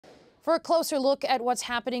For a closer look at what's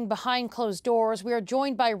happening behind closed doors, we are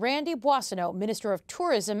joined by Randy Boissonnault, Minister of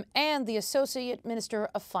Tourism and the Associate Minister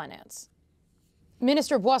of Finance.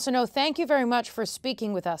 Minister Boissonnault, thank you very much for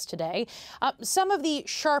speaking with us today. Some of the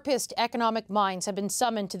sharpest economic minds have been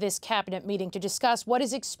summoned to this cabinet meeting to discuss what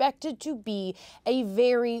is expected to be a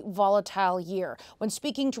very volatile year. When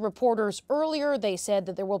speaking to reporters earlier, they said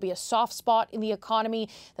that there will be a soft spot in the economy,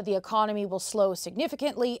 that the economy will slow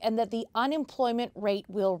significantly, and that the unemployment rate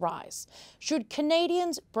will rise. Should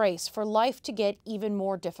Canadians brace for life to get even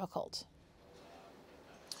more difficult?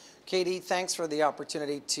 Katie, thanks for the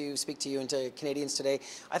opportunity to speak to you and to Canadians today.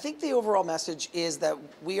 I think the overall message is that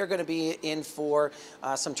we are going to be in for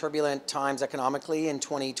some turbulent times economically in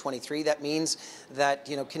 2023. That means that,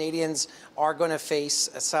 Canadians are going to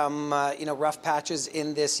face some, rough patches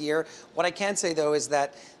in this year. What I can say, though, is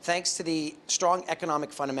that thanks to the strong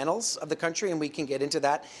economic fundamentals of the country, and we can get into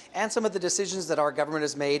that, and some of the decisions that our government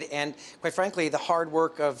has made, and quite frankly, the hard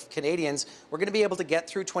work of Canadians, we're going to be able to get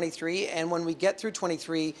through 23. And when we get through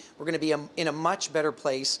 23, we're going to be in a much better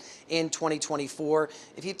place in 2024.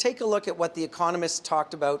 If you take a look at what the economists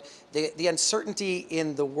talked about, the uncertainty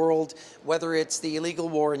in the world, whether it's the illegal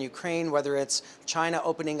war in Ukraine, whether it's China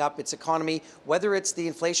opening up its economy, whether it's the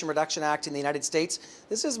Inflation Reduction Act in the United States,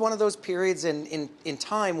 this is one of those periods in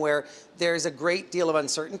time where there's a great deal of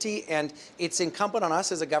uncertainty, and it's incumbent on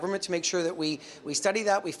us as a government to make sure that we study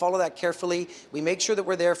that, we follow that carefully, we make sure that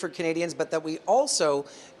we're there for Canadians, but that we also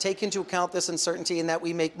take into account this uncertainty and that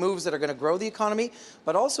we make moves that are going to grow the economy,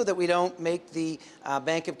 but also that we don't make the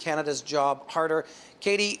Bank of Canada's job harder.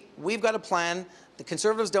 Katie, we've got a plan. The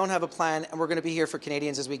Conservatives don't have a plan, and we're going to be here for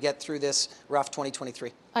Canadians as we get through this rough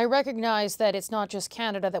 2023. I recognize that it's not just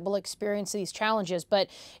Canada that will experience these challenges, but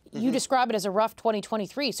you describe it as a rough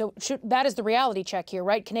 2023. So that is the reality check here,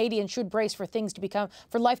 right? Canadians should brace for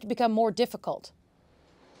life to become more difficult.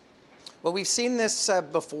 Well, we've seen this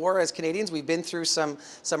before as Canadians. We've been through some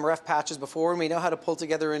rough patches before, and we know how to pull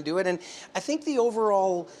together and do it. And I think the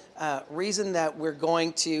overall reason that we're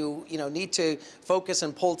going to, need to focus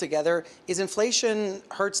and pull together is inflation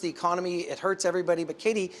hurts the economy. It hurts everybody. But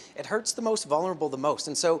Katie, it hurts the most vulnerable the most.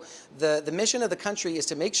 And so the mission of the country is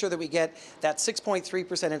to make sure that we get that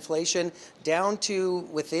 6.3% inflation down to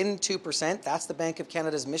within 2%. That's the Bank of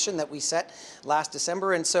Canada's mission that we set last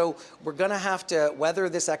December. And so we're going to have to weather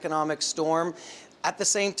this economic storm. At the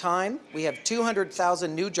same time, we have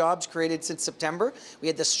 200,000 new jobs created since September. We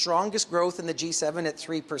had the strongest growth in the G7 at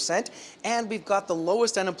 3%, and we've got the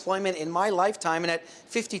lowest unemployment in my lifetime, and at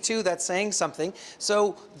 52, that's saying something.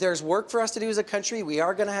 So there's work for us to do as a country. We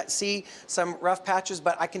are going to see some rough patches,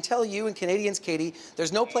 but I can tell you and Canadians, Katie,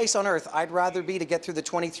 there's no place on earth I'd rather be to get through the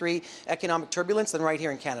 23 economic turbulence than right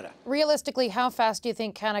here in Canada. Realistically, how fast do you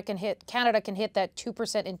think Canada can hit that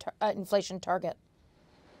 2% inflation target?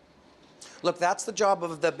 Look, that's the job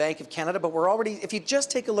of the Bank of Canada, but we're already, if you just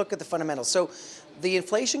take a look at the fundamentals. So the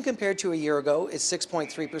inflation compared to a year ago is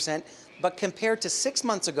 6.3%, but compared to 6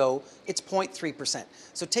 months ago, it's 0.3%.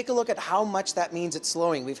 So take a look at how much that means it's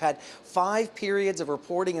slowing. We've had 5 periods of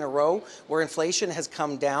reporting in a row where inflation has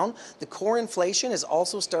come down. The core inflation is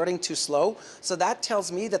also starting to slow. So that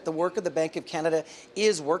tells me that the work of the Bank of Canada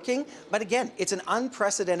is working. But again, it's an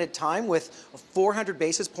unprecedented time with a 400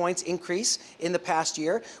 basis points increase in the past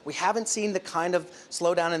year. We haven't seen the kind of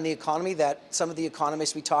slowdown in the economy that some of the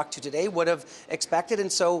economists we talked to today would have expected.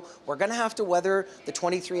 And so we're going to have to weather the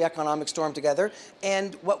 23 economic storm together.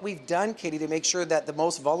 And what we've done, Katie, to make sure that the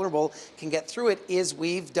most vulnerable can get through it is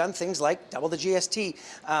we've done things like double the GST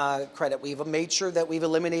credit. We've made sure that we've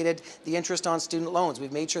eliminated the interest on student loans.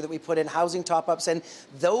 We've made sure that we put in housing top-ups, and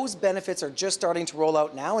those benefits are just starting to roll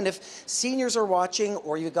out now. And if seniors are watching,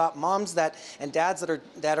 or you've got moms and dads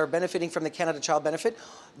that are benefiting from the Canada Child Benefit,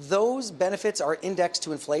 those benefits are indexed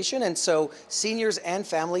to inflation, and so seniors and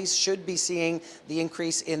families should be seeing the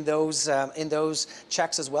increase in those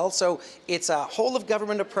checks as well. So it's a whole of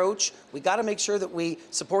government approach. We got to make sure that we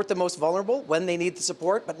support the most vulnerable when they need the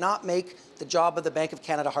support, but not make the job of the Bank of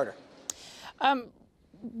Canada harder.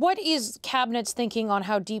 What is Cabinet's thinking on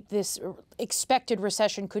how deep this expected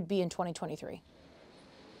recession could be in 2023?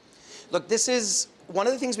 Look, this is one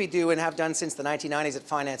of the things we do and have done since the 1990s at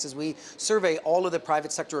Finance is we survey all of the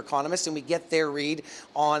private sector economists and we get their read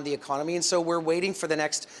on the economy. And so we're waiting for the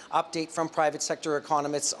next update from private sector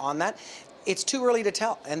economists on that. It's too early to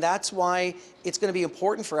tell, and that's why it's going to be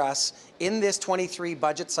important for us in this 23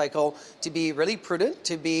 budget cycle to be really prudent,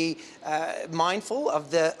 to be mindful of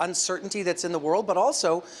the uncertainty that's in the world, but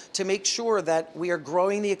also to make sure that we are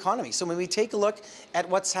growing the economy. So when we take a look at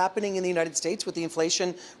what's happening in the United States with the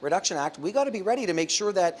Inflation Reduction Act, we got to be ready to make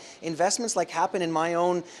sure that investments like happen in my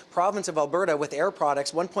own province of Alberta with Air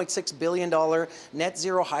Products, $1.6 billion net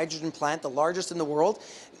zero hydrogen plant, the largest in the world.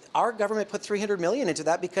 Our government put $300 million into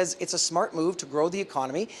that because it's a smart move to grow the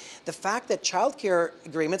economy. The fact that childcare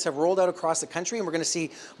agreements have rolled out across the country and we're going to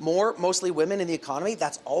see more, mostly women in the economy,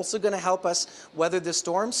 that's also going to help us weather the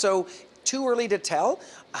storm. So too early to tell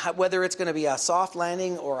whether it's going to be a soft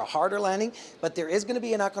landing or a harder landing, but there is going to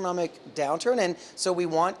be an economic downturn, and so we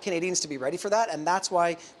want Canadians to be ready for that, and that's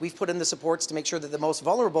why we've put in the supports to make sure that the most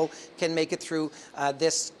vulnerable can make it through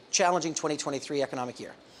this challenging 2023 economic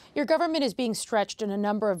year. Your government is being stretched in a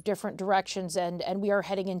number of different directions, and we are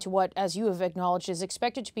heading into what, as you have acknowledged, is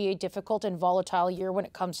expected to be a difficult and volatile year when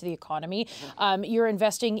it comes to the economy. You're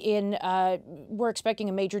investing in, we're expecting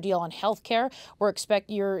a major deal on healthcare.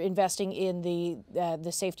 You're investing in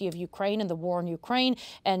the safety of Ukraine and the war in Ukraine,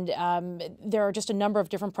 and there are just a number of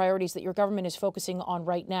different priorities that your government is focusing on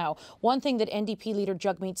right now. One thing that NDP leader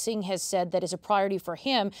Jagmeet Singh has said that is a priority for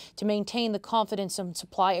him to maintain the confidence and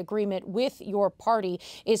supply agreement with your party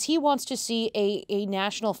is he wants to see a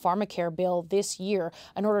national pharmacare bill this year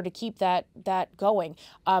in order to keep that going.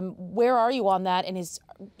 Where are you on that? And is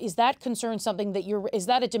that concern something that is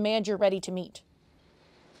that a demand you're ready to meet?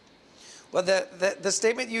 Well, the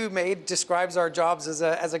statement you made describes our jobs as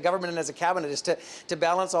a government and as a cabinet, is to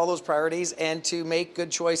balance all those priorities and to make good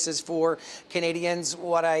choices for Canadians.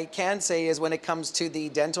 What I can say is when it comes to the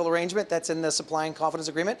dental arrangement that's in the Supply and Confidence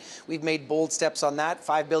Agreement, we've made bold steps on that,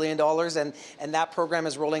 $5 billion, and that program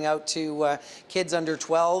is rolling out to kids under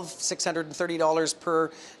 12, $630 per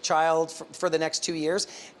child for the next 2 years.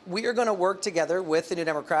 We are going to work together with the New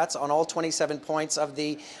Democrats on all 27 points of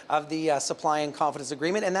the Supply and Confidence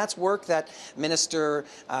Agreement, and that's work that Minister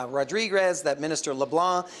Rodriguez, that Minister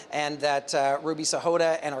LeBlanc, and that Ruby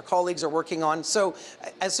Sahota and our colleagues are working on. So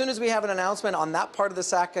as soon as we have an announcement on that part of the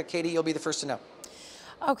SAC, Katie, you'll be the first to know.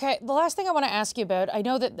 Okay, the last thing I want to ask you about, I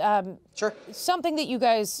know that Sure. Something that you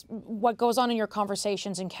guys, what goes on in your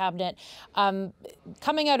conversations in cabinet,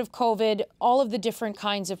 coming out of COVID, all of the different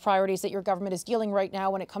kinds of priorities that your government is dealing right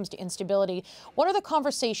now when it comes to instability, what are the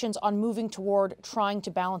conversations on moving toward trying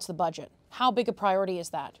to balance the budget? How big a priority is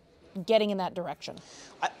that, getting in that direction?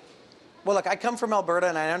 Well, look, I come from Alberta,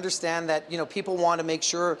 and I understand that, people want to make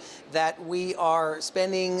sure that we are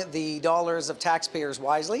spending the dollars of taxpayers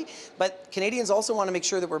wisely, but Canadians also want to make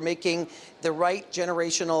sure that we're making the right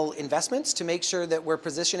generational investments to make sure that we're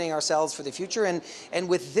positioning ourselves for the future. And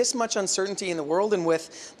with this much uncertainty in the world, and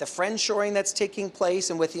with the friendshoring that's taking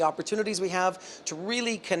place, and with the opportunities we have to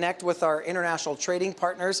really connect with our international trading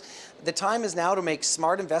partners, the time is now to make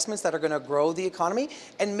smart investments that are going to grow the economy,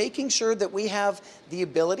 and making sure that we have the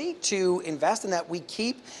ability to invest and that we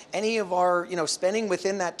keep any of our spending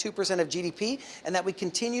within that 2% of GDP, and that we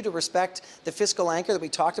continue to respect the fiscal anchor that we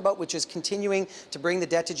talked about, which is continuing to bring the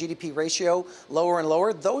debt to GDP ratio lower and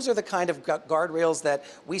lower. Those are the kind of guardrails that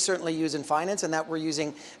we certainly use in finance and that we're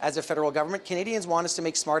using as a federal government. Canadians want us to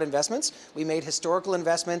make smart investments. We made historical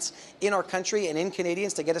investments in our country and in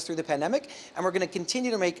Canadians to get us through the pandemic, and we're going to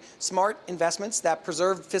continue to make smart investments that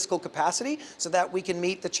preserve fiscal capacity so that we can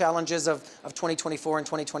meet the challenges of 2024 and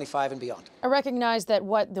 2025 and beyond. I recognize that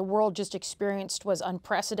what the world just experienced was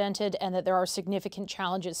unprecedented and that there are significant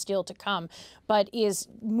challenges still to come, but is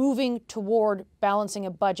moving toward balancing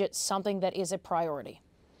a budget something that is a priority?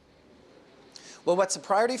 Well, what's a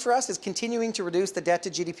priority for us is continuing to reduce the debt to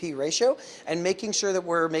GDP ratio and making sure that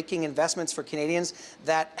we're making investments for Canadians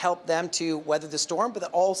that help them to weather the storm, but that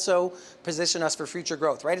also position us for future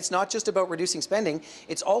growth, right? It's not just about reducing spending.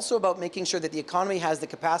 It's also about making sure that the economy has the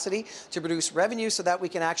capacity to produce revenue so that we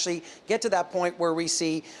can actually get to that point where we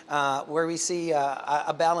see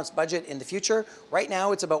a balanced budget in the future. Right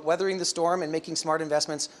now, it's about weathering the storm and making smart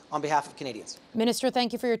investments on behalf of Canadians. Minister,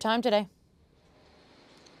 thank you for your time today.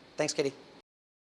 Thanks, Katie.